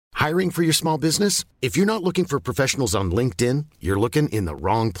Hiring for your small business? If you're not looking for professionals on LinkedIn, you're looking in the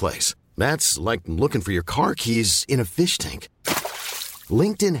wrong place. That's like looking for your car keys in a fish tank.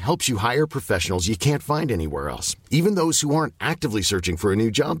 LinkedIn helps you hire professionals you can't find anywhere else, even those who aren't actively searching for a new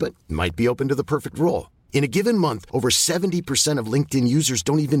job but might be open to the perfect role. In a given month, over 70% of LinkedIn users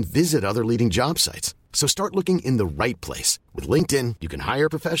don't even visit other leading job sites. So start looking in the right place. With LinkedIn, you can hire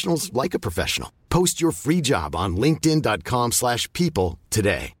professionals like a professional. Post your free job on linkedin.com/people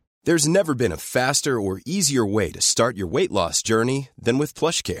today. There's never been a faster or easier way to start your weight loss journey than with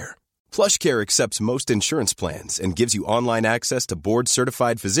PlushCare. PlushCare accepts most insurance plans and gives you online access to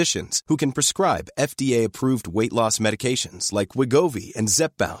board-certified physicians who can prescribe FDA-approved weight loss medications like Wegovy and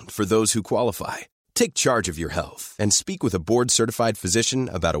Zepbound for those who qualify. Take charge of your health and speak with a board-certified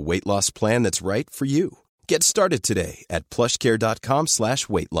physician about a weight loss plan that's right for you. Get started today at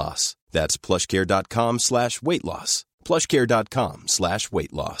plushcare.com/weight loss. That's plushcare.com/weight loss.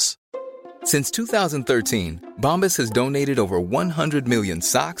 plushcare.com/weight loss. Since 2013, Bombas has donated over 100 million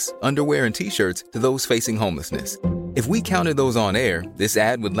socks, underwear, and T-shirts to those facing homelessness. If we counted those on air, this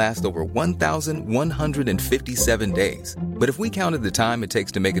ad would last over 1,157 days. But if we counted the time it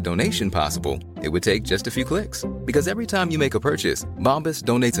takes to make a donation possible, it would take just a few clicks. Because every time you make a purchase, Bombas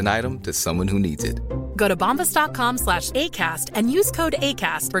donates an item to someone who needs it. Go to bombas.com/ACAST and use code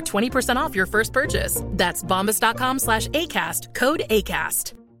ACAST for 20% off your first purchase. That's bombas.com/ACAST, code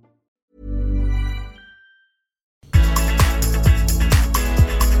ACAST.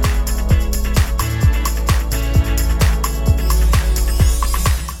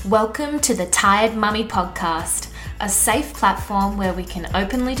 Welcome to the Tired Mummy podcast, a safe platform where we can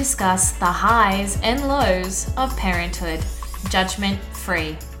openly discuss the highs and lows of parenthood,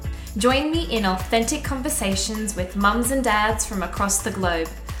 judgment-free. Join me in authentic conversations with mums and dads from across the globe.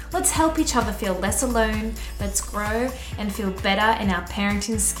 Let's help each other feel less alone, let's grow and feel better in our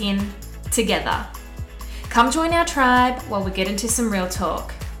parenting skin together. Come join our tribe while we get into some real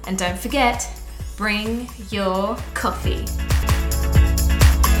talk. And don't forget, bring your coffee.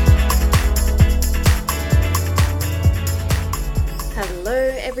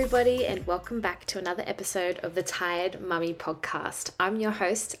 Hello everybody and welcome back to another episode of the Tired Mummy podcast. I'm your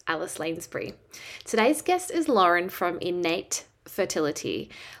host, Alice Lanesbury. Today's guest is Lauren from Innate Fertility.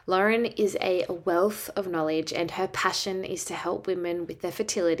 Lauren is a wealth of knowledge and her passion is to help women with their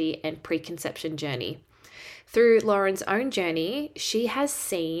fertility and preconception journey. Through Lauren's own journey, she has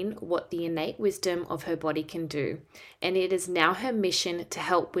seen what the innate wisdom of her body can do, and it is now her mission to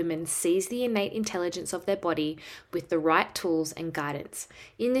help women seize the innate intelligence of their body with the right tools and guidance.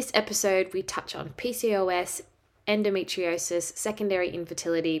 In this episode, we touch on PCOS, endometriosis, secondary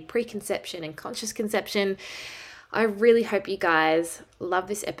infertility, preconception, and conscious conception. I really hope you guys love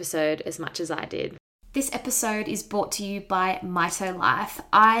this episode as much as I did. This episode is brought to you by MitoLife.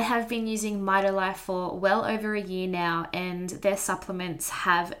 I have been using MitoLife for well over a year now, and their supplements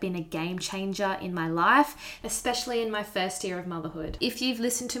have been a game changer in my life, especially in my first year of motherhood. If you've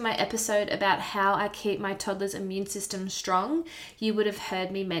listened to my episode about how I keep my toddler's immune system strong, you would have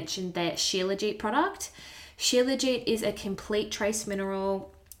heard me mention their Shilajit product. Shilajit is a complete trace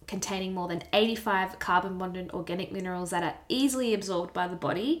mineral containing more than 85 carbon-bonded organic minerals that are easily absorbed by the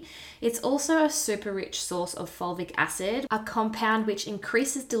body. It's also a super rich source of fulvic acid, a compound which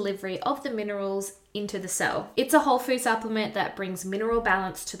increases delivery of the minerals into the cell. It's a whole food supplement that brings mineral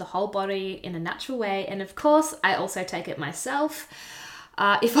balance to the whole body in a natural way, and of course, I also take it myself.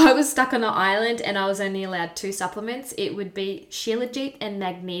 If I was stuck on an island and I was only allowed 2 supplements, it would be Shilajit and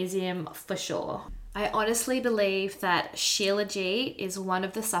magnesium for sure. I honestly believe that Shilajit is one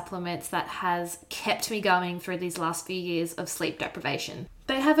of the supplements that has kept me going through these last few years of sleep deprivation.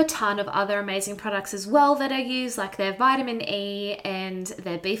 They have a ton of other amazing products as well that I use, like their vitamin E and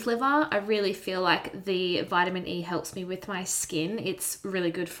their beef liver. I really feel like the vitamin E helps me with my skin. It's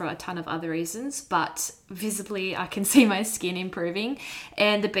really good for a ton of other reasons, but visibly I can see my skin improving.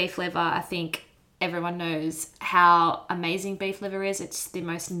 And the beef liver, I think everyone knows how amazing beef liver is. It's the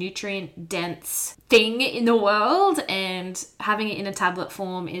most nutrient dense thing in the world, and having it in a tablet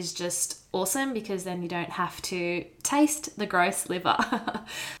form is just awesome because then you don't have to taste the gross liver.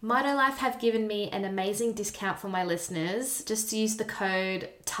 MitoLife have given me an amazing discount for my listeners. Just use the code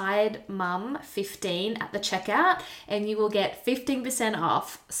TIREDMUM15 at the checkout and you will get 15%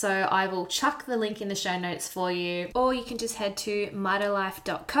 off. So I will chuck the link in the show notes for you, or you can just head to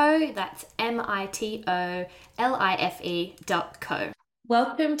mitolife.co. That's mitolife.co.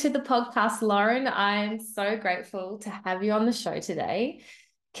 Welcome to the podcast, Lauren. I'm so grateful to have you on the show today.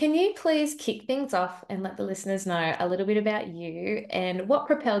 Can you please kick things off and let the listeners know a little bit about you and what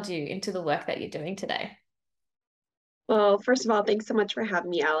propelled you into the work that you're doing today? Well, first of all, thanks so much for having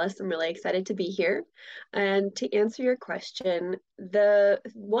me, Alice. I'm really excited to be here. And to answer your question, the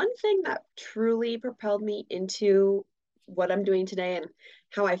one thing that truly propelled me into what I'm doing today and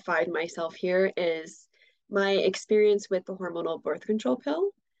how I find myself here is my experience with the hormonal birth control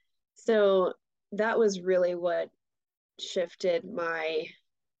pill. So that was really what shifted my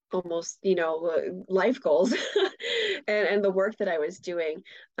almost, life goals and the work that I was doing.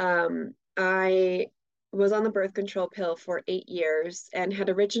 I was on the birth control pill for 8 years and had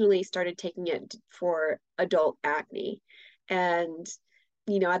originally started taking it for adult acne. And,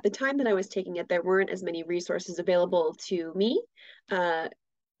 at the time that I was taking it, there weren't as many resources available to me. Uh,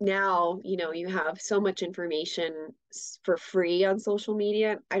 Now, you have so much information for free on social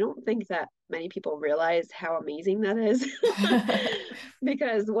media. I don't think that many people realize how amazing that is.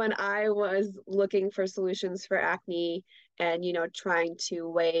 Because when I was looking for solutions for acne and, trying to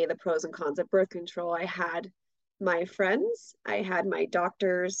weigh the pros and cons of birth control, I had my friends, I had my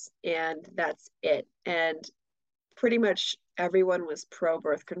doctors, and that's it. And pretty much everyone was pro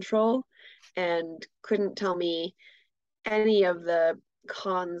birth control and couldn't tell me any of the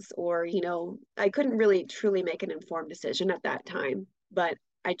cons or, I couldn't really truly make an informed decision at that time. But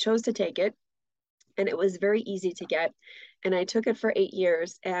I chose to take it and it was very easy to get. And I took it for 8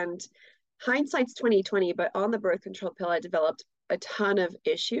 years. And hindsight's 2020, but on the birth control pill, I developed a ton of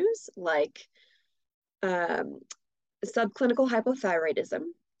issues like um, subclinical hypothyroidism,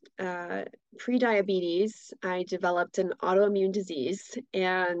 uh, prediabetes. I developed an autoimmune disease,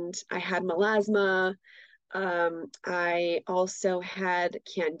 and I had melasma. I also had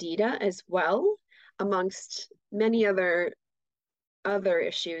candida as well, amongst many other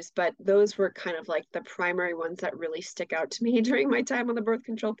issues, but those were kind of like the primary ones that really stick out to me during my time on the birth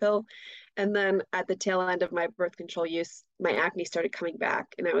control pill. And then at the tail end of my birth control use, my acne started coming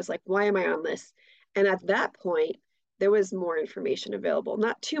back. And I was like, why am I on this? And at that point, there was more information available,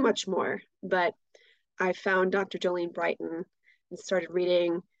 not too much more, but I found Dr. Jolene Brighton and started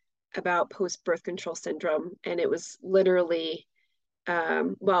reading about post birth control syndrome. And it was literally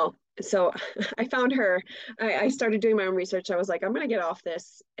well, so I found her. I started doing my own research. I was like, I'm going to get off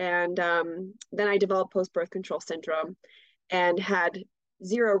this. And then I developed post birth control syndrome and had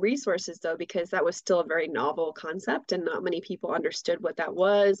zero resources, though, because that was still a very novel concept and not many people understood what that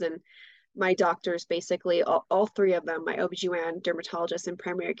was. And my doctors, basically, all three of them, my OBGYN, dermatologist, and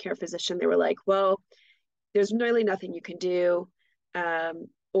primary care physician, they were like, well, there's really nothing you can do.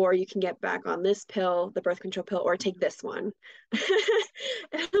 Or you can get back on this pill, the birth control pill, or take this one.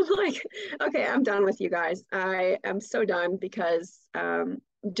 And I'm like, okay, I'm done with you guys. I am so done because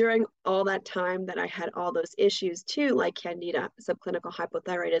during all that time that I had all those issues too, like candida, subclinical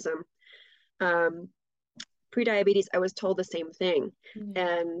hypothyroidism, um, prediabetes, I was told the same thing.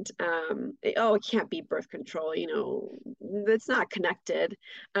 And oh, it can't be birth control, it's not connected.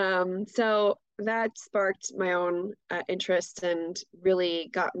 So that sparked my own interest and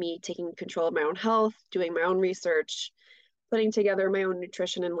really got me taking control of my own health, doing my own research, putting together my own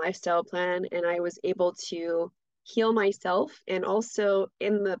nutrition and lifestyle plan. And I was able to heal myself. And also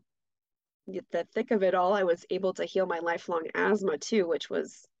in the thick of it all, I was able to heal my lifelong asthma too, which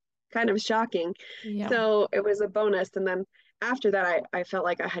was kind of shocking. Yeah. So it was a bonus. And then after that, I felt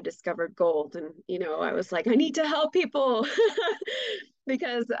like I had discovered gold. And, I was like, I need to help people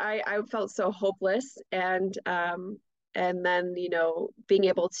because I felt so hopeless. And then, being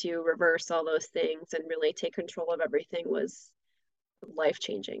able to reverse all those things and really take control of everything was life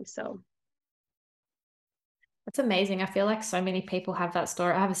changing. So That's amazing. I feel like so many people have that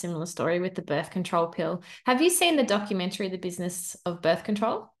story. I have a similar story with the birth control pill. Have you seen the documentary, The Business of Birth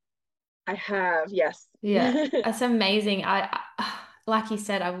Control? I have, yes. Yeah, that's amazing. Like you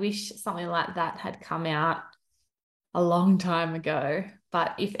said, I wish something like that had come out a long time ago.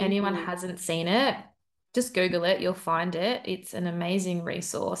 But if anyone Mhm. hasn't seen it, just Google it, you'll find it. It's an amazing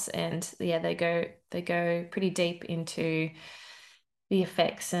resource. And yeah, they go pretty deep into the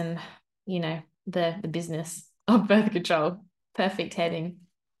effects and, the business of birth control. Perfect heading.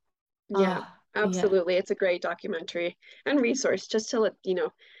 Yeah, Ah, yeah. absolutely. It's a great documentary and resource just to let,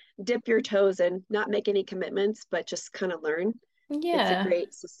 dip your toes in, not make any commitments, but just kind of learn. It's a Yeah.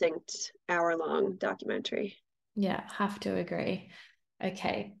 great, succinct, hour-long documentary. Yeah, have to agree.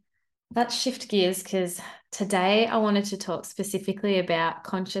 Okay. Let's shift gears because today I wanted to talk specifically about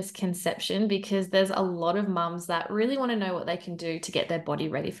conscious conception because there's a lot of mums that really want to know what they can do to get their body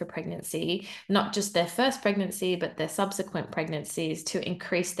ready for pregnancy, not just their first pregnancy, but their subsequent pregnancies to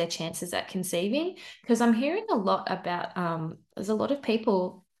increase their chances at conceiving. Because I'm hearing a lot about there's a lot of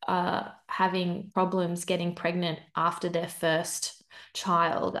people having problems getting pregnant after their first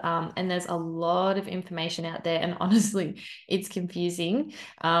child. And there's a lot of information out there, and honestly, it's confusing.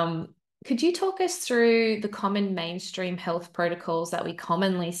 Could you talk us through the common mainstream health protocols that we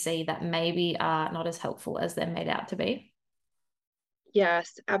commonly see that maybe are not as helpful as they're made out to be?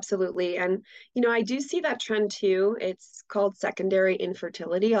 Yes, absolutely. And, I do see that trend too. It's called secondary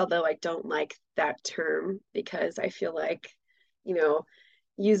infertility, although I don't like that term because I feel like, you know,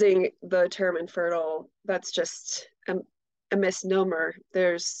 using the term infertile, that's just a misnomer.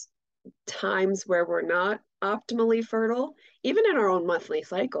 There's times where we're not optimally fertile, even in our own monthly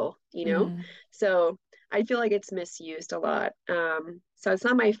cycle. Mm, So I feel like it's misused a lot. So it's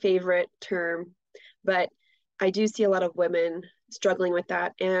not my favorite term, but I do see a lot of women struggling with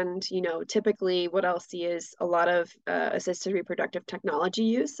that. And, typically what I'll see is a lot of assisted reproductive technology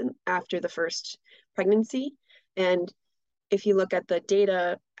use after the first pregnancy. And if you look at the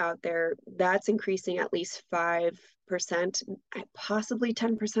data out there, that's increasing at least 5%, possibly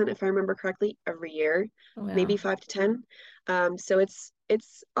 10%, if I remember correctly, every year, maybe wow. 5 to 10. So it's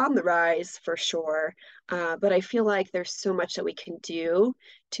on the rise for sure. But I feel like there's so much that we can do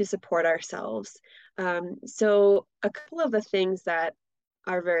to support ourselves. So a couple of the things that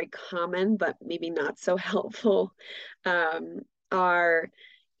are very common, but maybe not so helpful, are,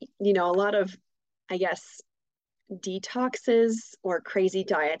 a lot of, I guess, detoxes or crazy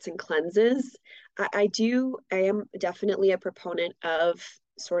diets and cleanses. I am definitely a proponent of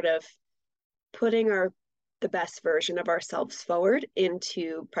sort of putting the best version of ourselves forward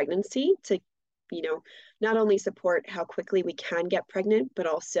into pregnancy to, not only support how quickly we can get pregnant, but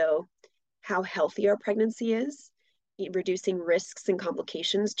also how healthy our pregnancy is, reducing risks and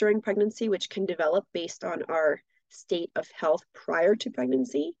complications during pregnancy, which can develop based on our state of health prior to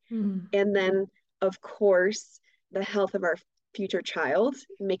pregnancy. Mm, And then, of course, the health of our future child,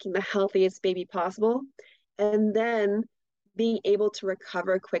 making the healthiest baby possible, and then being able to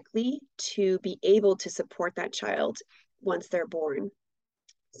recover quickly to be able to support that child once they're born.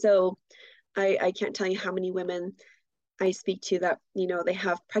 So I can't tell you how many women I speak to that, they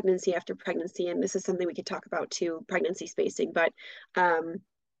have pregnancy after pregnancy, and this is something we could talk about too, pregnancy spacing, but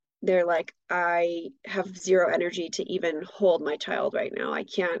they're like, I have zero energy to even hold my child right now. I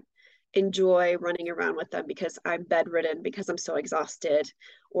can't enjoy running around with them because I'm bedridden because I'm so exhausted,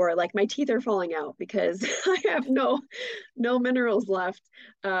 or like my teeth are falling out because I have no minerals left.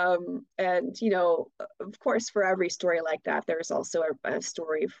 And of course, for every story like that, there's also a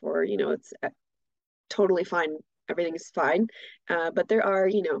story for, it's totally fine. Everything's fine. But there are,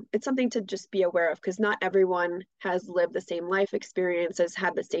 it's something to just be aware of because not everyone has lived the same life experiences,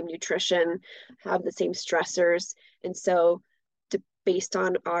 had the same nutrition, have the same stressors. And so, based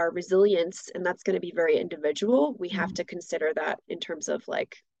on our resilience, and that's going to be very individual, we have mm, to consider that in terms of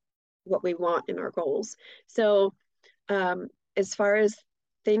like what we want in our goals. So, as far as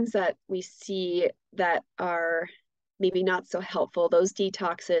things that we see that are maybe not so helpful, those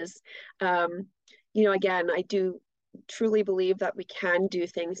detoxes, again, I do truly believe that we can do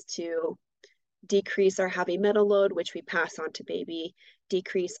things to decrease our heavy metal load, which we pass on to baby,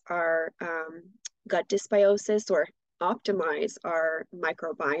 decrease our gut dysbiosis, or optimize our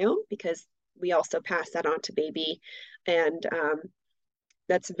microbiome because we also pass that on to baby. And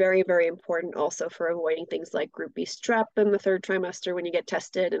that's very, very important also for avoiding things like group B strep in the third trimester when you get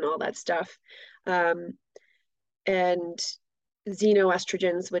tested and all that stuff. And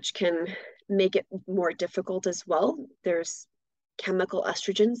xenoestrogens, which can make it more difficult as well. There's chemical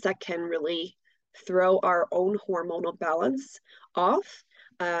estrogens that can really throw our own hormonal balance off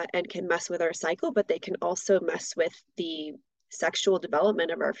and can mess with our cycle, but they can also mess with the sexual development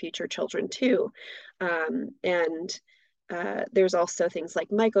of our future children too. And there's also things like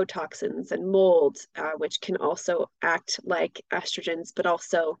mycotoxins and mold, which can also act like estrogens, but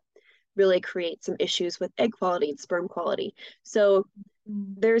also really create some issues with egg quality and sperm quality. So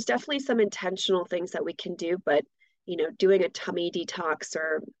mm. there's definitely some intentional things that we can do, but doing a tummy detox,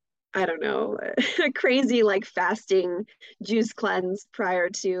 or I don't know, a crazy like fasting juice cleanse prior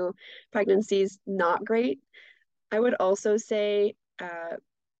to pregnancy is not great. I would also say,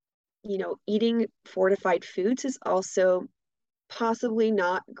 eating fortified foods is also possibly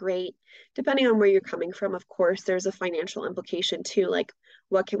not great, depending on where you're coming from. Of course, there's a financial implication too, like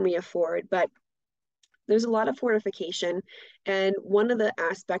what can we afford? But there's a lot of fortification. And one of the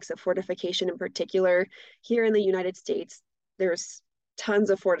aspects of fortification in particular, here in the United States, there's tons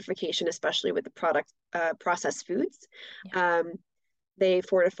of fortification, especially with the processed foods. Yeah. Um, they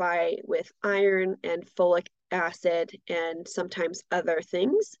fortify with iron and folic acid and sometimes other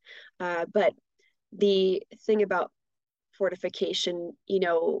things. But the thing about fortification,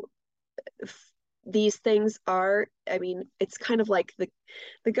 these things are, I mean, it's kind of like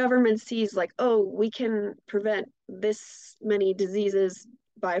the government sees like, oh, we can prevent this many diseases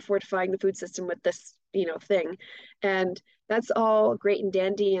by fortifying the food system with this, thing. And that's all great and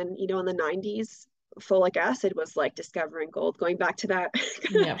dandy. And, in the 90s, folic acid was like discovering gold, going back to that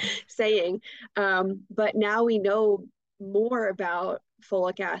Yeah. saying. But now we know more about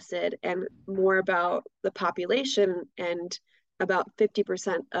folic acid and more about the population, and about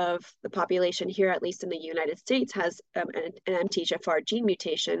 50% of the population here, at least in the United States, has an MTHFR gene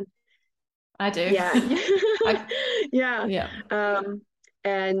mutation. I do. Yeah. I, Yeah. yeah.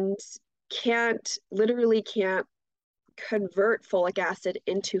 And literally can't convert folic acid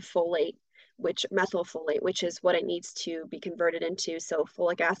into folate, which methylfolate, which is what it needs to be converted into. So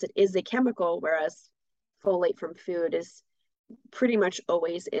folic acid is a chemical, whereas folate from food is pretty much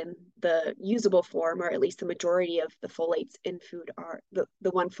always in the usable form, or at least the majority of the folates in food are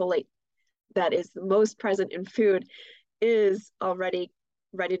the one folate that is the most present in food is already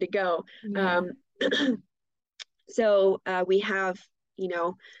ready to go. Yeah. So we have,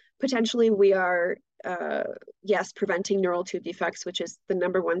 potentially we are, yes, preventing neural tube defects, which is the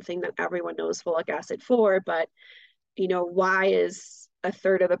number one thing that everyone knows folic acid for. But, why is a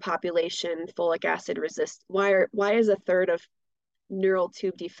third of the population folic acid resist? Why is a third of neural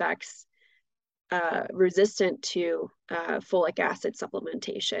tube defects resistant to folic acid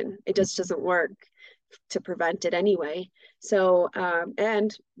supplementation? It just doesn't work to prevent it anyway. So,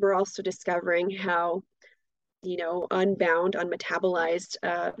 and we're also discovering how, unmetabolized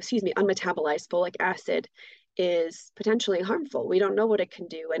folic acid is potentially harmful. We don't know what it can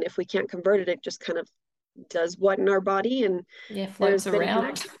do. And if we can't convert it, it just kind of does what in our body? And Yeah, there's floats been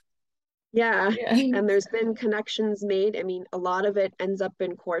around. yeah. Yeah. And there's been connections made. I mean, a lot of it ends up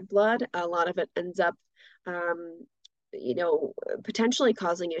in cord blood. A lot of it ends up, um, you know, potentially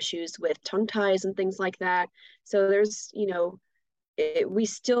causing issues with tongue ties and things like that. So there's, we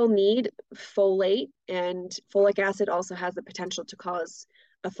still need folate, and folic acid also has the potential to cause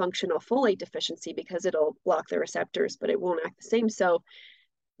a functional folate deficiency because it'll block the receptors, but it won't act the same. So,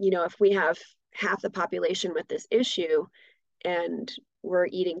 if we have half the population with this issue, and we're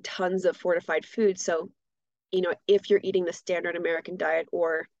eating tons of fortified food. So, if you're eating the standard American diet,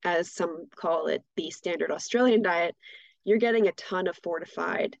 or as some call it, the standard Australian diet, you're getting a ton of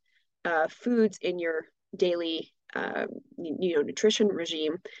fortified foods in your daily, nutrition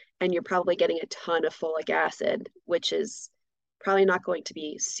regime, and you're probably getting a ton of folic acid, which is probably not going to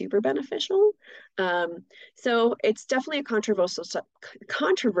be super beneficial. So it's definitely a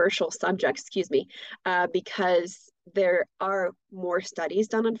controversial subject, excuse me, because there are more studies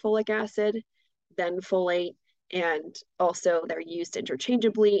done on folic acid than folate, and also they're used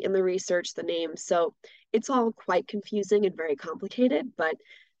interchangeably in the research, the names. So it's all quite confusing and very complicated, but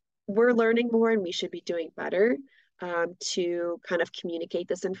we're learning more and we should be doing better to kind of communicate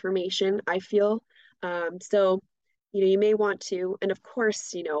this information, I feel. So, you may want to, and of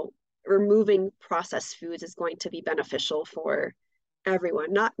course, removing processed foods is going to be beneficial for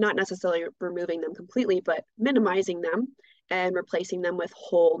everyone, not necessarily removing them completely, but minimizing them and replacing them with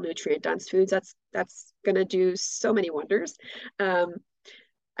whole nutrient dense foods. That's going to do so many wonders. I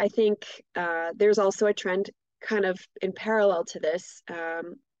think there's also a trend kind of in parallel to this,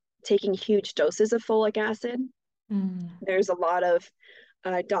 taking huge doses of folic acid. There's a lot of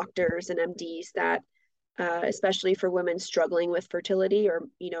doctors and MDs that, especially for women struggling with fertility or,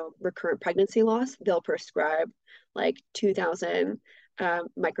 recurrent pregnancy loss, they'll prescribe like 2,000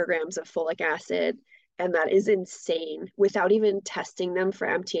 micrograms of folic acid. And that is insane without even testing them for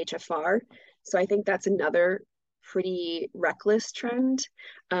MTHFR. So I think that's another pretty reckless trend.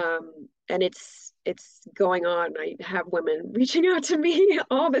 And it's going on. I have women reaching out to me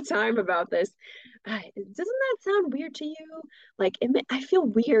all the time about this. Doesn't that sound weird to you? Like, I feel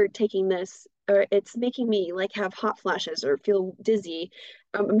weird taking this, or it's making me like have hot flashes or feel dizzy.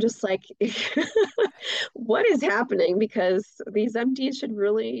 I'm just like, what is happening? Because these MDs should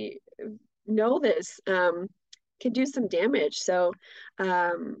really know this, can do some damage. So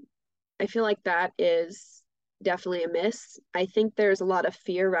I feel like that is definitely a miss. I think there's a lot of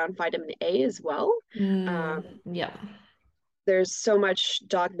fear around vitamin A as well. Yeah. There's so much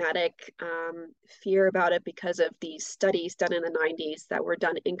dogmatic fear about it because of these studies done in the 90s that were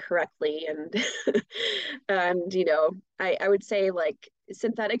done incorrectly. And and I would say like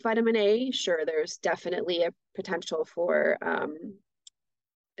synthetic vitamin A, sure, there's definitely a potential for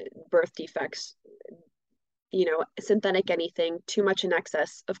birth defects. Synthetic anything too much in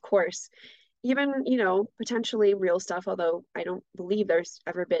excess, of course. Even, potentially real stuff, although I don't believe there's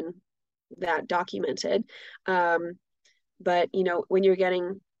ever been that documented. But when you're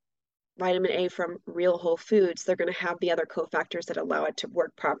getting vitamin A from real whole foods, they're going to have the other cofactors that allow it to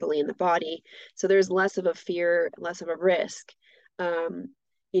work properly in the body. So there's less of a fear, less of a risk.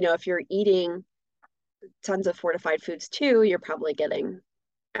 If you're eating tons of fortified foods too, you're probably getting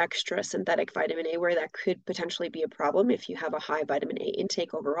extra synthetic vitamin A, where that could potentially be a problem if you have a high vitamin A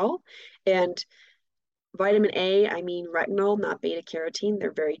intake overall. And vitamin A, I mean retinol, not beta carotene.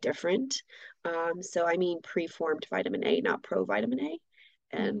 They're very different. So I mean preformed vitamin A, not pro vitamin A.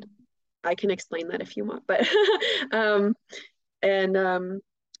 And I can explain that if you want. But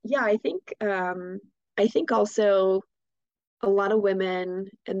yeah, I think also a lot of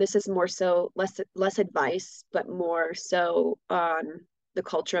women, and this is more so less advice, but more so on the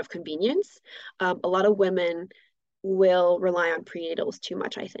culture of convenience. A lot of women will rely on prenatals too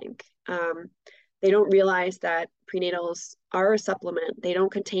much, I think. They don't realize that prenatals are a supplement. They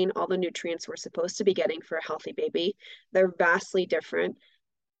don't contain all the nutrients we're supposed to be getting for a healthy baby. They're vastly different.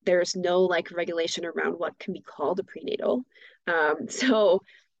 There's no like regulation around what can be called a prenatal. So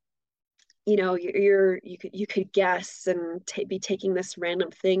you could guess and be taking this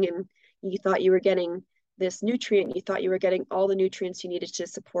random thing, and you thought you were getting this nutrient. You thought you were getting all the nutrients you needed to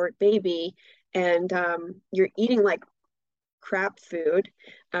support baby, and you're eating like crap food,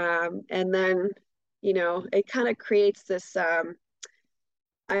 and then it kind of creates this.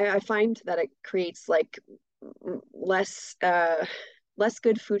 I find that it creates like less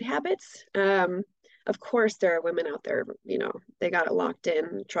good food habits. Of course, there are women out there, they got it locked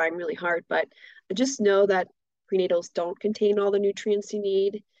in, trying really hard, but just know that prenatals don't contain all the nutrients you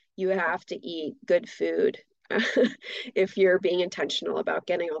need. You have to eat good food if you're being intentional about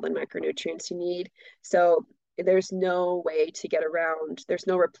getting all the micronutrients you need. So there's no way to get around, there's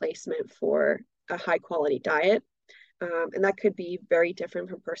no replacement for a high quality diet. And that could be very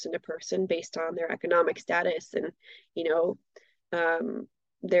different from person to person based on their economic status and,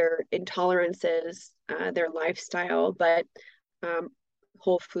 their intolerances, their lifestyle. But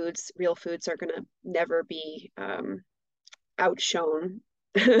whole foods, real foods are going to never be outshone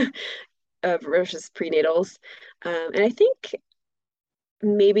versus prenatals. And I think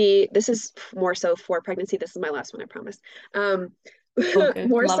maybe this is more so for pregnancy. This is my last one, I promise.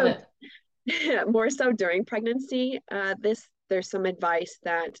 More Love so it. more so during pregnancy. There's some advice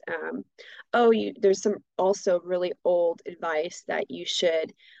that there's some also really old advice that you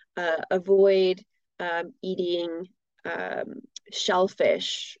should avoid eating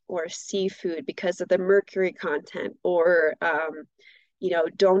shellfish or seafood because of the mercury content, or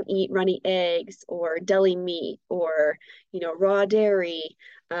don't eat runny eggs or deli meat, or raw dairy,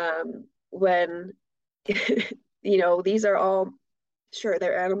 when these are all, sure,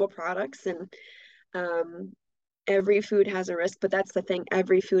 they're animal products, and every food has a risk, but that's the thing,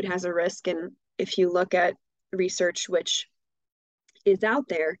 every food has a risk. And if you look at research which is out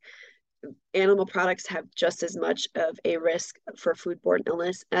there, animal products have just as much of a risk for foodborne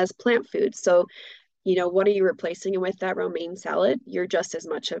illness as plant foods. So what are you replacing it with? That romaine salad, you're just as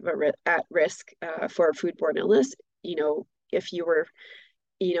much of at risk for foodborne illness, if you were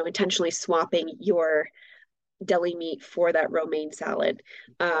intentionally swapping your deli meat for that romaine salad.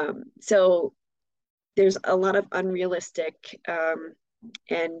 So there's a lot of unrealistic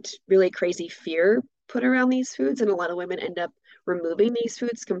and really crazy fear put around these foods, and a lot of women end up removing these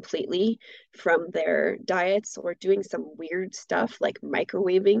foods completely from their diets, or doing some weird stuff like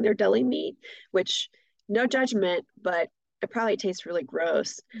microwaving their deli meat, which, no judgment, but it probably tastes really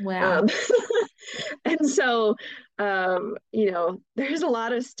gross. Wow. And so there's a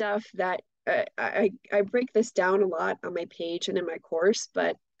lot of stuff that I break this down a lot on my page and in my course,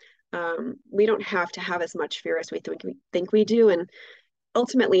 but we don't have to have as much fear as we think we do. And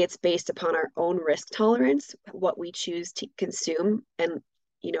ultimately, it's based upon our own risk tolerance, what we choose to consume and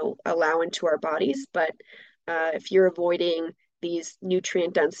allow into our bodies. But if you're avoiding these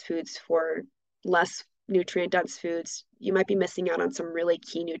nutrient dense foods for less nutrient dense foods, you might be missing out on some really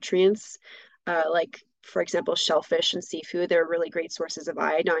key nutrients, like, for example, shellfish and seafood. They're really great sources of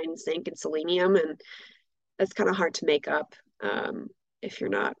iodine, zinc, and selenium, and that's kind of hard to make up if you're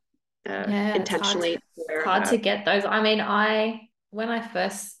not intentionally aware of hard to that. get those. I mean,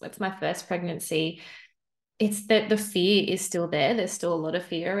 it's my first pregnancy, it's that the fear is still there. There's still a lot of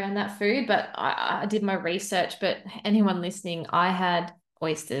fear around that food, but I did my research. But anyone listening, I had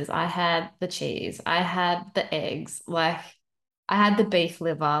oysters, I had the cheese, I had the eggs, like I had the beef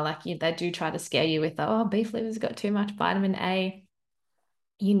liver. Like they do try to scare you with, oh, beef liver's got too much vitamin A.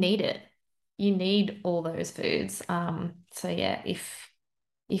 You need it. You need all those foods. So yeah, if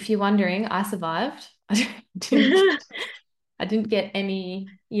you're wondering, I survived. I didn't get any,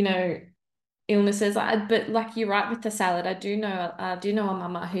 illnesses. But like you're right with the salad. I do know a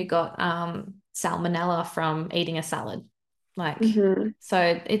mama who got salmonella from eating a salad. Like, Hmm.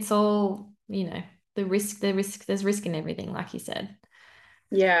 so it's all, there's risk in everything, like you said.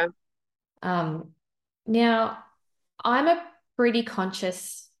 Yeah. Um, Now I'm a pretty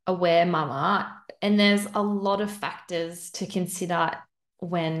conscious, aware mama, and there's a lot of factors to consider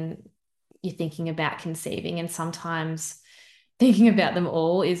when you're thinking about conceiving, and sometimes thinking about them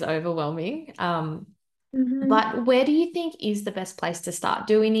all is overwhelming. Hmm. But where do you think is the best place to start?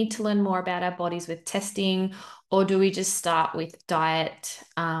 Do we need to learn more about our bodies with testing, or do we just start with diet,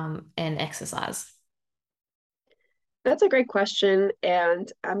 and exercise? That's a great question,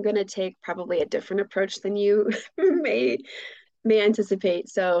 and I'm going to take probably a different approach than you may anticipate.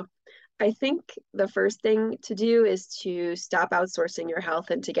 So, I think the first thing to do is to stop outsourcing your health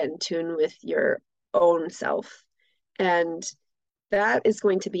and to get in tune with your own self. And that is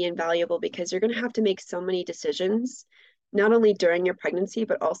going to be invaluable because you're going to have to make so many decisions, not only during your pregnancy,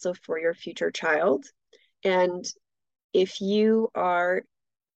 but also for your future child. And if you are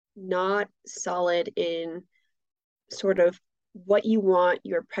not solid in sort of what you want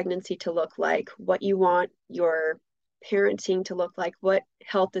your pregnancy to look like, what you want your parenting to look like, what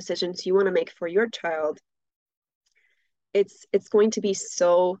health decisions you want to make for your child, it's going to be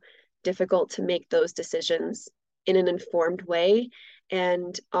so difficult to make those decisions in an informed way.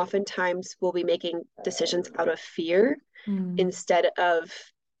 And oftentimes we'll be making decisions out of fear Mm. instead of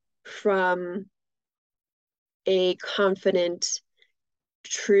from a confident,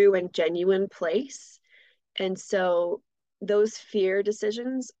 true, and genuine place. And so those fear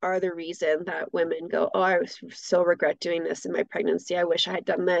decisions are the reason that women go, oh, I so regret doing this in my pregnancy. I wish I had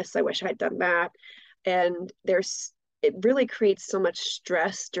done this. I wish I had done that. And it really creates so much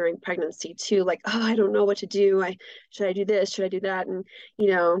stress during pregnancy too. Like, oh, I don't know what to do. Should I do this? Should I do that? And, you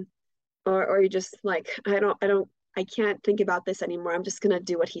know, or you're just like, I can't think about this anymore. I'm just going to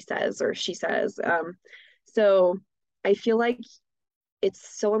do what he says or she says. So I feel like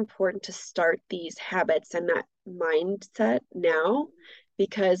it's so important to start these habits and that mindset now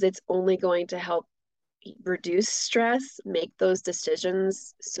because it's only going to help reduce stress, make those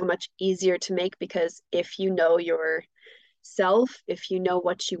decisions so much easier to make because if you know yourself, if you know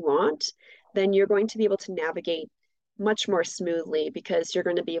what you want, then you're going to be able to navigate much more smoothly because you're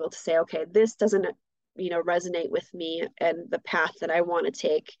going to be able to say, okay, this doesn't, resonate with me and the path that I want to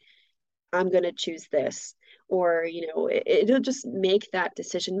take. I'm going to choose this. Or, it'll just make that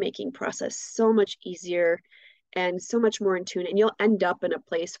decision making process so much easier and so much more in tune. And you'll end up in a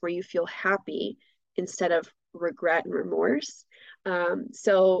place where you feel happy instead of regret and remorse.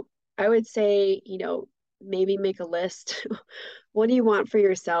 So I would say, maybe make a list. What do you want for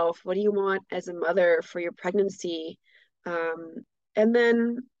yourself? What do you want as a mother for your pregnancy? Um, and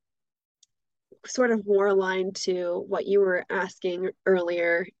then sort of more aligned to what you were asking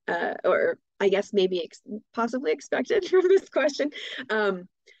earlier, or I guess maybe possibly expected from this question. Um,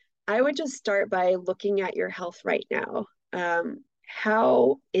 I would just start by looking at your health right now.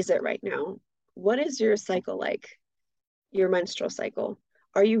 How is it right now? What is your cycle like? Your menstrual cycle?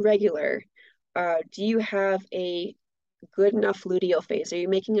 Are you regular? Do you have a good enough luteal phase? Are you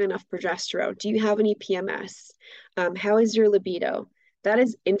making enough progesterone? Do you have any PMS? How is your libido? That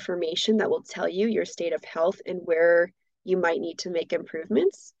is information that will tell you your state of health and where you might need to make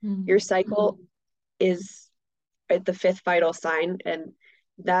improvements. Your Mm. cycle is the fifth vital sign, and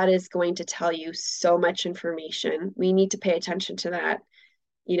that is going to tell you so much information. We need to pay attention to that.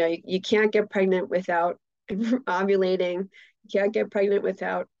 You can't get pregnant without ovulating. You can't get pregnant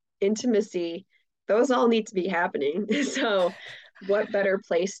without intimacy. Those all need to be happening. So, what better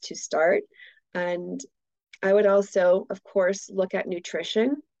place to start? And I would also, of course, look at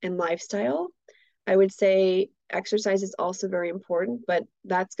nutrition and lifestyle. I would say exercise is also very important, but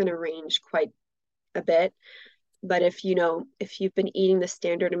that's going to range quite a bit. But if you've been eating the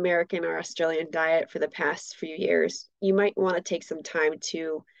standard American or Australian diet for the past few years, you might want to take some time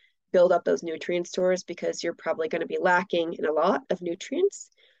to build up those nutrient stores because you're probably going to be lacking in a lot of nutrients.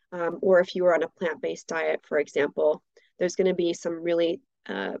 Or if you were on a plant-based diet, for example, there's going to be some really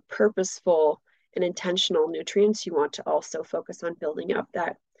purposeful and intentional nutrients you want to also focus on building up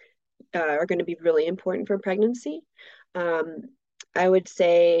that are going to be really important for pregnancy. Um, I would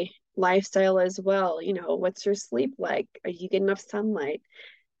say lifestyle as well. What's your sleep like? Are you getting enough sunlight?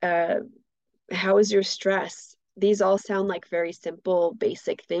 Uh, how is your stress? These all sound like very simple,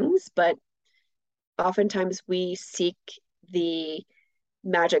 basic things, but oftentimes we seek the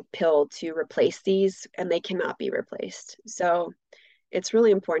magic pill to replace these, and they cannot be replaced. So it's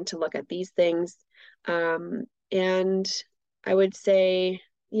really important to look at these things. And I would say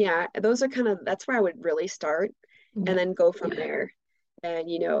yeah, those are that's where I would really start and Yeah. then go from there. And,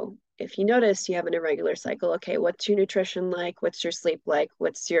 if you notice you have an irregular cycle, okay, what's your nutrition like? What's your sleep like?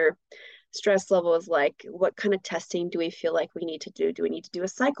 What's your stress levels like? What kind of testing do we feel like we need to do? Do we need to do a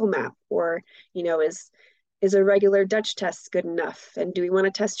cycle map? Or, is a regular Dutch test good enough? And do we want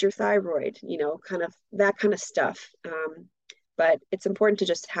to test your thyroid? Kind of that kind of stuff. But it's important to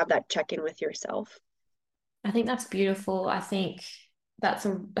just have that check in with yourself. I think that's beautiful. I think that's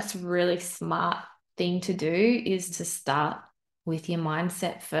a really smart thing to do is to start with your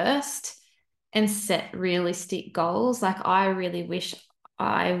mindset first and set realistic goals. Like I really wish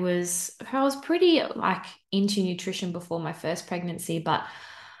I was pretty like into nutrition before my first pregnancy, but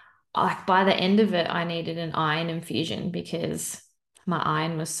like by the end of it, I needed an iron infusion because my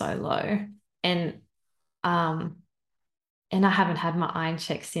iron was so low. And um and I haven't had my iron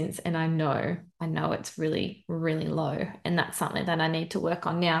checked since, and I know it's really, really low, and that's something that I need to work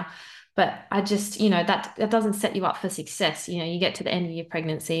on now. But I just, that doesn't set you up for success. You get to the end of your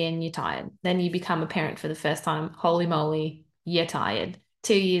pregnancy and you're tired. Then you become a parent for the first time. Holy moly, you're tired.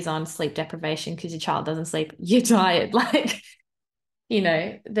 2 years on sleep deprivation because your child doesn't sleep, you're tired. Like,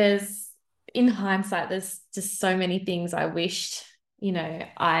 there's in hindsight, there's just so many things I wished,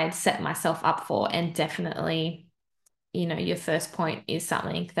 I'd set myself up for, and definitely your first point is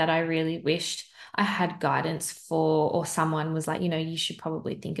something that I really wished I had guidance for, or someone was like, you should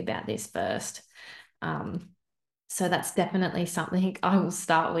probably think about this first. Um, so that's definitely something I will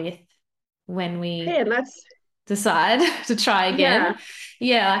start with when Hey, we and that's, decide to try yeah, again.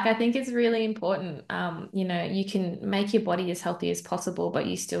 Yeah, like I think it's really important. You can make your body as healthy as possible, but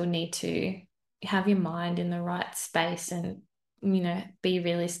you still need to have your mind in the right space and, be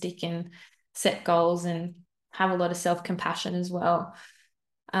realistic and set goals and have a lot of self-compassion as well.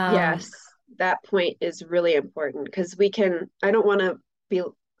 yes, Um, that point is really important because I don't want to be,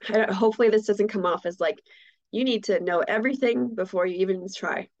 hopefully this doesn't come off as like, you need to know everything before you even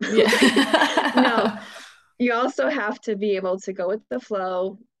try. No, yeah. you also have to be able to go with the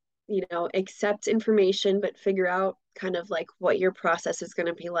flow, accept information, but figure out kind of like what your process is going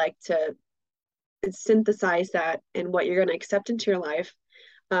to be like to synthesize that and what you're going to accept into your life.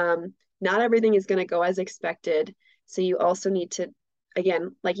 Not everything is going to go as expected. So you also need to,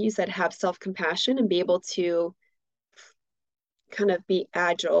 again, like you said, have self-compassion and be able to kind of be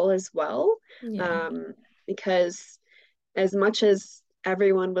agile as well. Yeah. Um, because as much as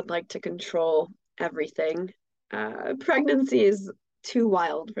everyone would like to control everything, pregnancy is too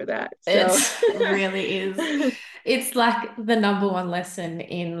wild for that. So, It really is. It's like the number one lesson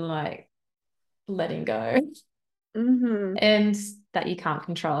in like letting go hmm and that you can't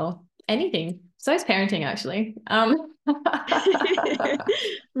control anything. So is parenting actually.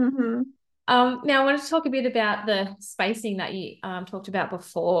 hmm Now I want to talk a bit about the spacing that you talked about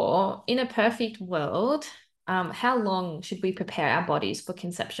before. In a perfect world, how long should we prepare our bodies for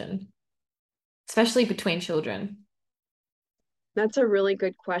conception, especially between children? That's a really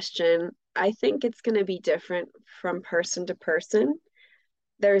good question. I think it's going to be different from person to person.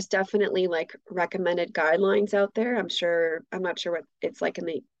 There's definitely like recommended guidelines out there. I'm not sure what it's like in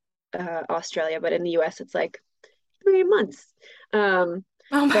the Australia, but in the US, it's like 3 months. Um,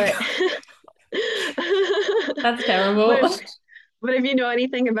 Oh my but God, that's but terrible. if you know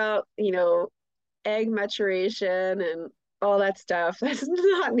anything about, egg maturation and all that stuff, that's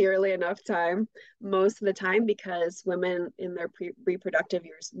not nearly enough time most of the time because women in their reproductive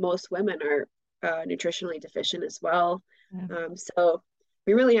years, most women are nutritionally deficient as well. Yeah. So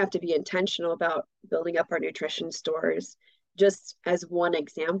we really have to be intentional about building up our nutrition stores. Just as one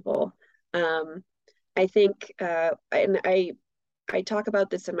example, I think, and I talk about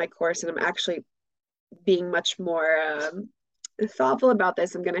this in my course, and I'm actually being much more thoughtful about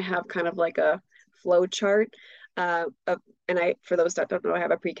this. I'm going to have kind of like a flow chart. And for those that don't know, I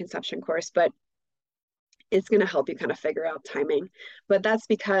have a preconception course, but it's going to help you kind of figure out timing. But that's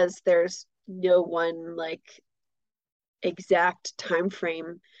because there's no one like exact time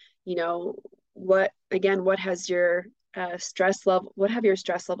frame. You know, what has your stress level, what have your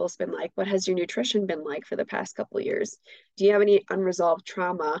stress levels been like? What has your nutrition been like for the past couple of years? Do you have any unresolved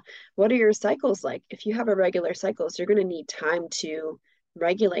trauma? What are your cycles like? If you have irregular cycles, you're going to need time to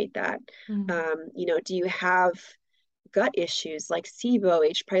regulate that. Mm. Do you have gut issues like SIBO,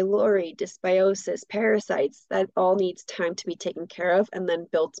 H. pylori, dysbiosis, parasites? That all needs time to be taken care of and then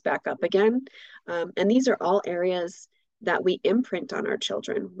built back up again. And these are all areas that we imprint on our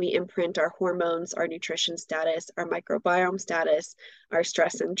children. We imprint our hormones, our nutrition status, our microbiome status, our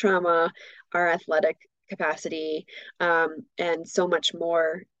stress and trauma, our athletic capacity, and so much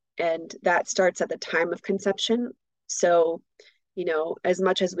more. And that starts at the time of conception. So as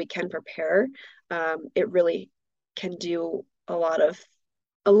much as we can prepare, it really can do a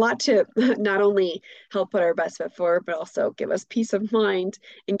lot to not only help put our best foot forward, but also give us peace of mind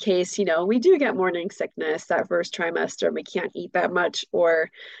in case, we do get morning sickness that first trimester and we can't eat that much or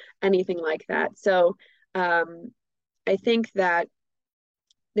anything like that. So I think that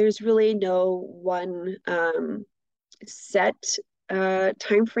there's really no one set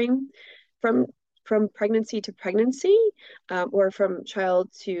time frame from pregnancy to pregnancy, or from child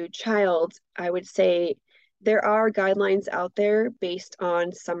to child. I would say there are guidelines out there based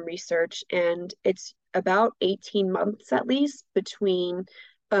on some research, and it's about 18 months at least between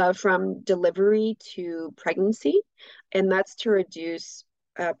from delivery to pregnancy, and that's to reduce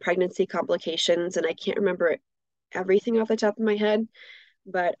pregnancy complications. And I can't remember everything off the top of my head,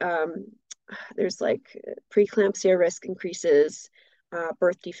 but there's like preeclampsia risk increases,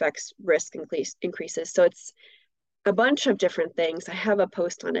 birth defects risk increases. So it's a bunch of different things. I have a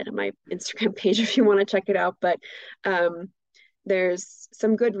post on it on my Instagram page if you want to check it out. But there's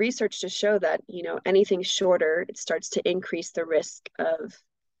some good research to show that, anything shorter, it starts to increase the risk of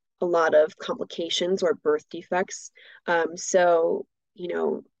a lot of complications or birth defects. So,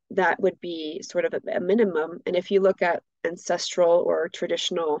 that would be sort of a minimum. And if you look at ancestral or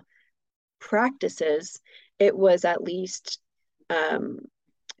traditional practices, it was at least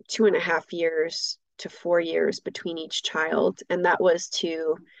 2.5 years to 4 years between each child. And that was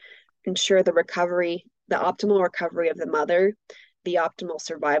to ensure the optimal recovery of the mother, the optimal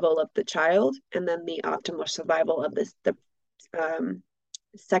survival of the child, and then the optimal survival of the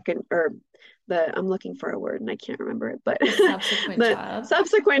second, or I'm looking for a word and I can't remember it, but subsequent child.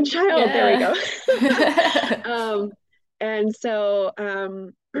 Subsequent child. Yeah. There we go. And so,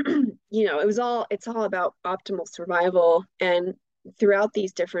 it's all about optimal survival. And throughout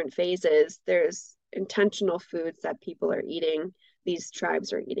these different phases, there's intentional foods that people are eating, these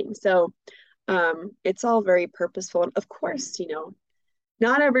tribes are eating. So it's all very purposeful. And of course,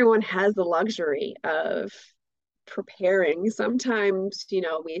 not everyone has the luxury of preparing. Sometimes,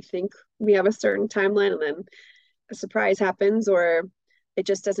 we think we have a certain timeline and then a surprise happens, or it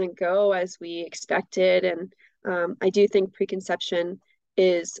just doesn't go as we expected. And I do think preconception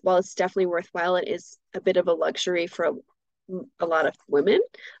is, while it's definitely worthwhile, it is a bit of a luxury for a lot of women.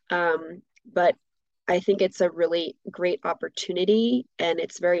 But I think it's a really great opportunity, and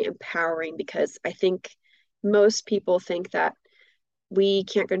it's very empowering, because I think most people think that we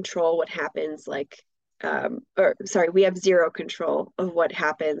can't control what happens, we have zero control of what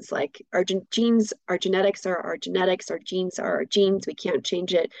happens. Like our genes, our genetics are our genetics, our genes are our genes. We can't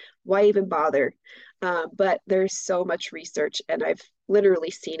change it. Why even bother? But there's so much research, and I've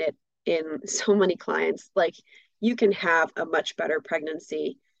literally seen it in so many clients. Like, you can have a much better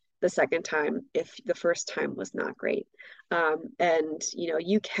pregnancy the second time if the first time was not great. And,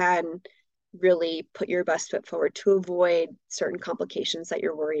 you can really put your best foot forward to avoid certain complications that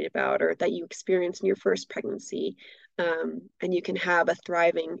you're worried about or that you experience in your first pregnancy. And you can have a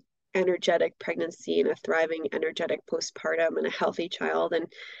thriving, energetic pregnancy and a thriving, energetic postpartum and a healthy child. And,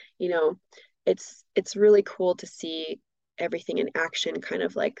 it's really cool to see everything in action, kind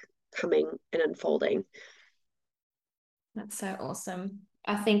of like coming and unfolding. That's so awesome.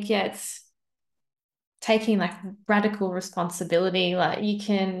 I think, yeah, it's taking like radical responsibility. Like you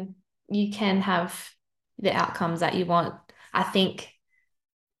can have the outcomes that you want. I think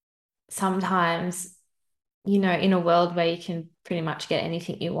sometimes, in a world where you can pretty much get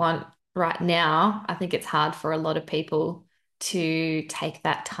anything you want right now, I think it's hard for a lot of people to take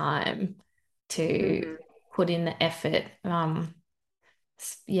that time to put in the effort.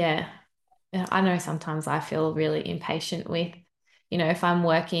 Yeah. I know sometimes I feel really impatient with, if I'm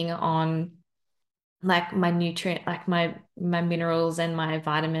working on like my nutrient, like my minerals and my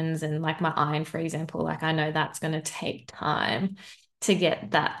vitamins and like my iron, for example, like I know that's going to take time to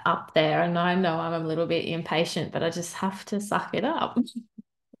get that up there. And I know I'm a little bit impatient, but I just have to suck it up.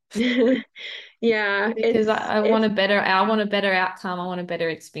 Yeah. Because I want a better outcome. I want a better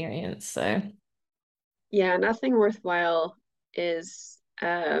experience. So yeah, nothing worthwhile is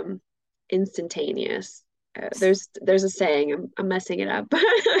instantaneous. There's a saying, I'm messing it up.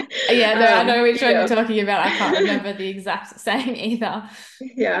 Yeah, no, I know which one you're talking about. I can't remember the exact saying either.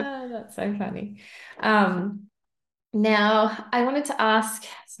 Yeah. That's so funny. Now I wanted to ask,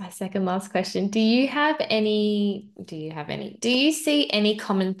 it's my second last question. Do you see any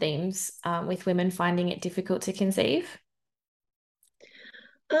common themes with women finding it difficult to conceive?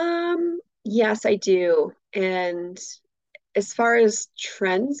 Yes, I do. And as far as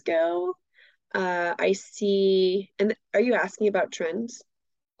trends go, I see, and are you asking about trends?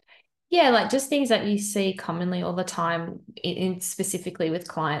 Yeah, like just things that you see commonly all the time, specifically with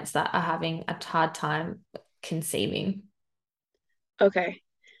clients that are having a hard time conceiving. Okay,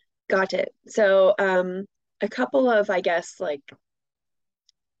 got it. So, a couple of, I guess, like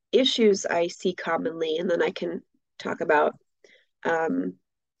issues I see commonly, and then I can talk about um,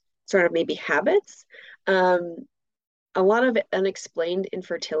 sort of maybe habits. Um, a lot of unexplained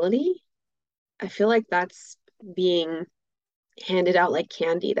infertility. I feel like that's being handed out like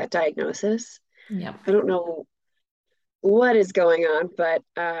candy, that diagnosis. Yeah. I don't know what is going on, but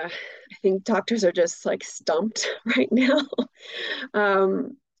I think doctors are just like stumped right now.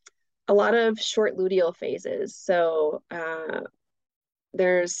 Um, a lot of short luteal phases. So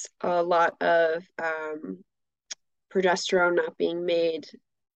there's a lot of progesterone not being made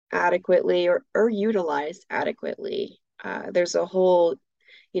adequately or utilized adequately. There's a whole,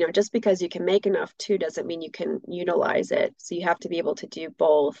 just because you can make enough too doesn't mean you can utilize it. So you have to be able to do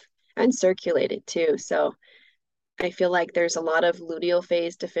both and circulate it too. So I feel like there's a lot of luteal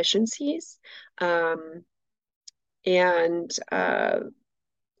phase deficiencies. Um, and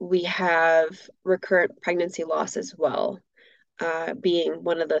we have recurrent pregnancy loss as well, being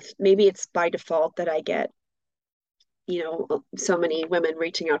one of the, maybe it's by default that I get, so many women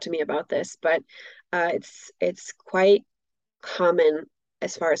reaching out to me about this, but it's quite common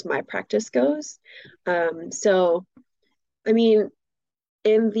as far as my practice goes. So, I mean,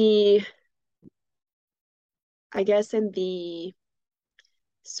 in the, I guess in the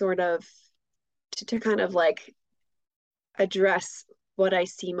sort of, to kind of like address what I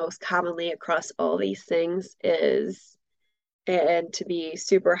see most commonly across all these things is, and to be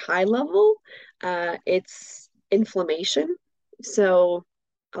super high level, it's inflammation. So,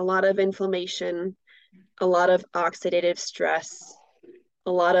 a lot of inflammation, a lot of oxidative stress,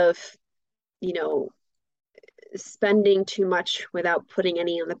 a lot of, you know, spending too much without putting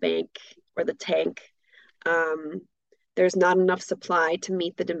any in the bank or the tank. Um, there's not enough supply to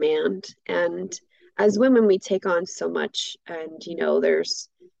meet the demand. And as women, we take on so much, and, there's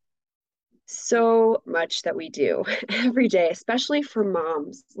so much that we do every day, especially for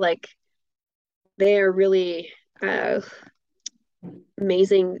moms. Like, they are really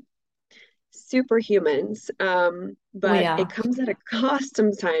amazing superhumans. We But it are. comes at a cost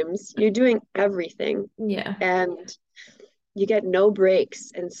sometimes. You're doing everything Yeah. and you get no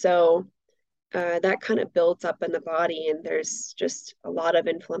breaks. And so that kind of builds up in the body, and there's just a lot of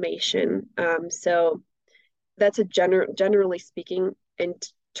inflammation. So that's generally speaking, in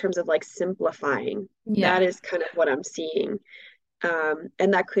terms of like simplifying, that Yeah. is kind of what I'm seeing.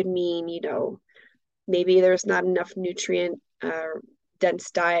 And that could mean, maybe there's not enough nutrient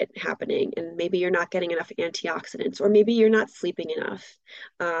dense diet happening, and maybe you're not getting enough antioxidants, or maybe you're not sleeping enough,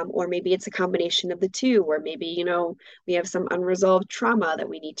 or maybe it's a combination of the two, or maybe we have some unresolved trauma that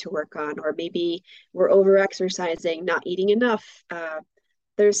we need to work on, or maybe we're over exercising, not eating enough.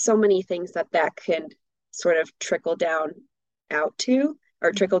 There's so many things that can sort of trickle down out to,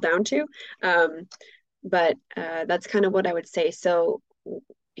 or trickle down to. um, but that's kind of what I would say. So,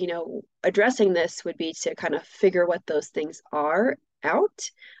 addressing this would be to kind of figure what those things are out,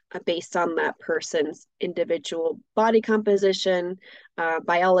 based on that person's individual body composition,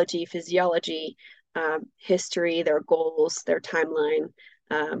 biology, physiology, history, their goals, their timeline,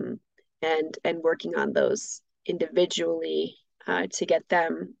 um, and working on those individually, to get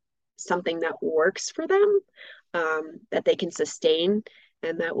them something that works for them, that they can sustain,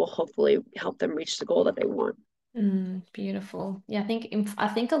 and that will hopefully help them reach the goal that they want. Beautiful. Yeah, I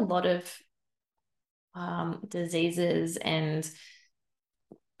think a lot of diseases and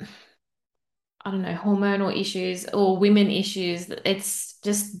I don't know, hormonal issues or women issues, it's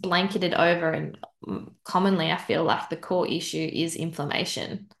just blanketed over. And commonly, I feel like the core issue is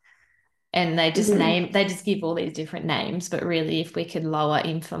inflammation. And Mhm. they just give all these different names. But really, if we could lower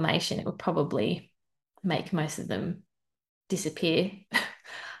inflammation, it would probably make most of them disappear.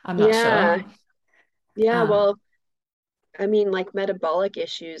 I'm not Yeah, sure. yeah. Um, Well, I mean, like metabolic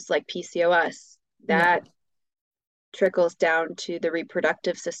issues like PCOS, yeah. that trickles down to the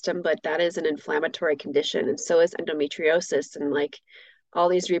reproductive system, but that is an inflammatory condition, and so is endometriosis. And like all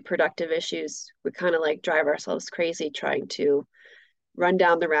these reproductive issues, we kind of like drive ourselves crazy trying to run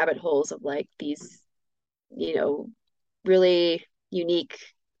down the rabbit holes of like these, you know, really unique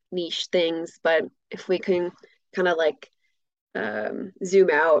niche things. But if we can kind of like zoom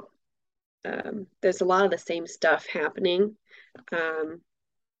out, there's a lot of the same stuff happening, um,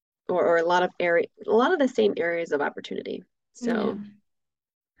 or a lot of the same areas of opportunity. Yeah. So,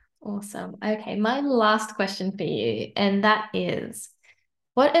 Awesome. Okay, my last question for you, and that is,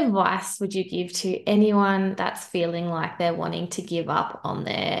 What advice would you give to anyone that's feeling like they're wanting to give up on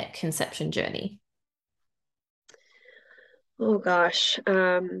their conception journey? Oh gosh.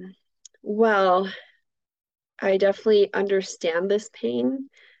 Well, I definitely understand this pain.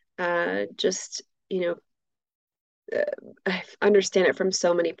 Just, I understand it from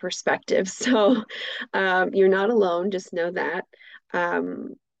so many perspectives. So, you're not alone. Just know that.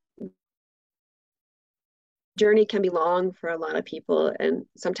 Um, Journey can be long for a lot of people, and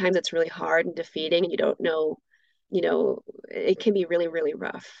sometimes it's really hard and defeating, and you don't know, it can be really, really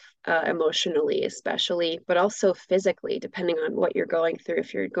rough, emotionally, especially, but also physically, depending on what you're going through.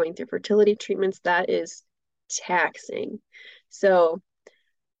 If you're going through fertility treatments, that is taxing. So,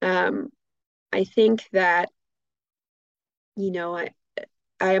 um, I think that, you know, I,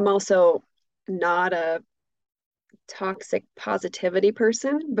 I am also not a toxic positivity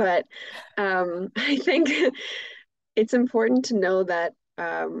person, but I think it's important to know that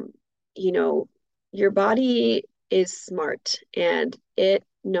you know, your body is smart and it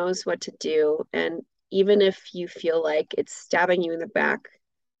knows what to do. And even if you feel like it's stabbing you in the back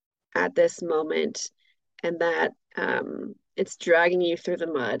at this moment and that it's dragging you through the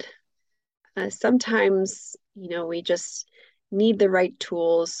mud, sometimes, we just need the right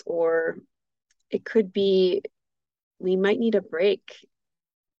tools, or it could be we might need a break.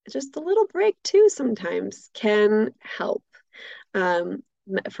 Just a little break too sometimes can help,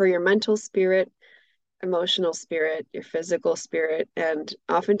 for your mental spirit, emotional spirit, your physical spirit. And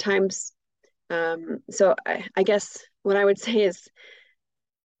oftentimes, so I guess what I would say is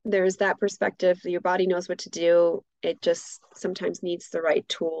there's that perspective. Your body knows what to do. It just sometimes needs the right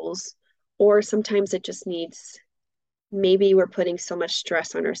tools, or sometimes it just needs, maybe we're putting so much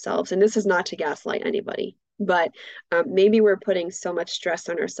stress on ourselves. And this is not to gaslight anybody, but maybe we're putting so much stress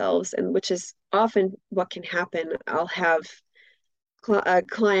on ourselves, and which is often what can happen. I'll have a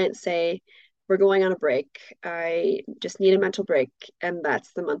client say, we're going on a break. I just need a mental break. And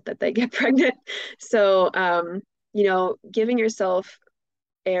that's the month that they get pregnant. So, giving yourself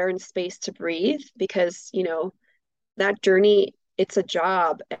air and space to breathe, because, that journey, it's a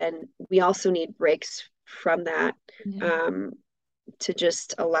job. And we also need breaks from that, Yeah. to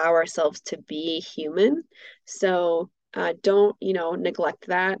just allow ourselves to be human. So, don't, neglect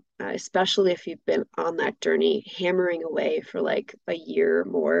that, especially if you've been on that journey hammering away for like a year or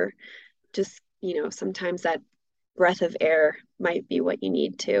more. Just, sometimes that breath of air might be what you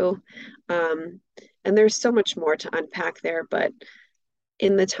need to. Um, and there's so much more to unpack there, but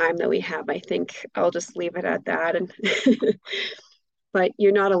in the time that we have, I think I'll just leave it at that. And but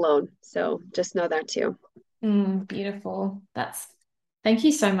you're not alone. So just know that too. Beautiful. Thank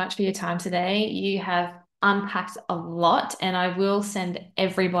you so much for your time today. You have unpacked a lot, and I will send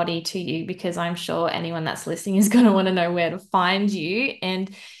everybody to you because I'm sure anyone that's listening is going to want to know where to find you. And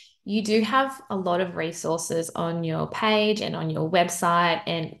you do have a lot of resources on your page and on your website,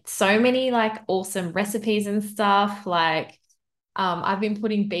 and so many like awesome recipes and stuff. Like I've been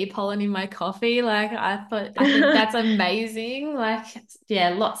putting bee pollen in my coffee. I think that's amazing. Like, yeah,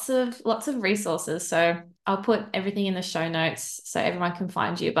 lots of resources. So I'll put everything in the show notes so everyone can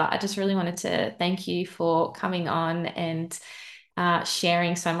find you. But I just really wanted to thank you for coming on and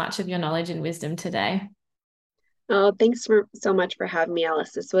sharing so much of your knowledge and wisdom today. Oh, so much for having me,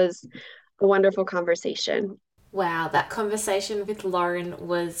 Alice. This was a wonderful conversation. Wow, that conversation with Lauren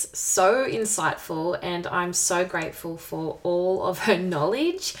was so insightful, and I'm so grateful for all of her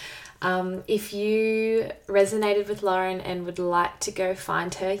knowledge. If you resonated with Lauren and would like to go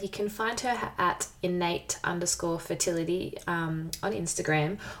find her, you can find her at innate_fertility on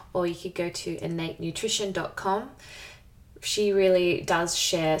Instagram, or you could go to innatenutrition.com. She really does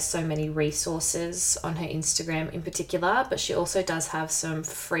share so many resources on her Instagram in particular, but she also does have some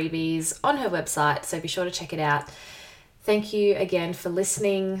freebies on her website, so be sure to check it out. Thank you again for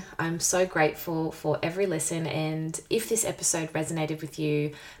listening. I'm so grateful for every listen, and if this episode resonated with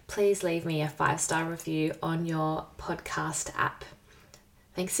you, please leave me a 5-star review on your podcast app.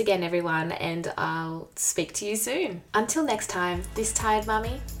 Thanks again, everyone, and I'll speak to you soon. Until next time, this Tired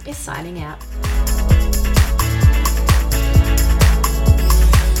Mummy is signing out.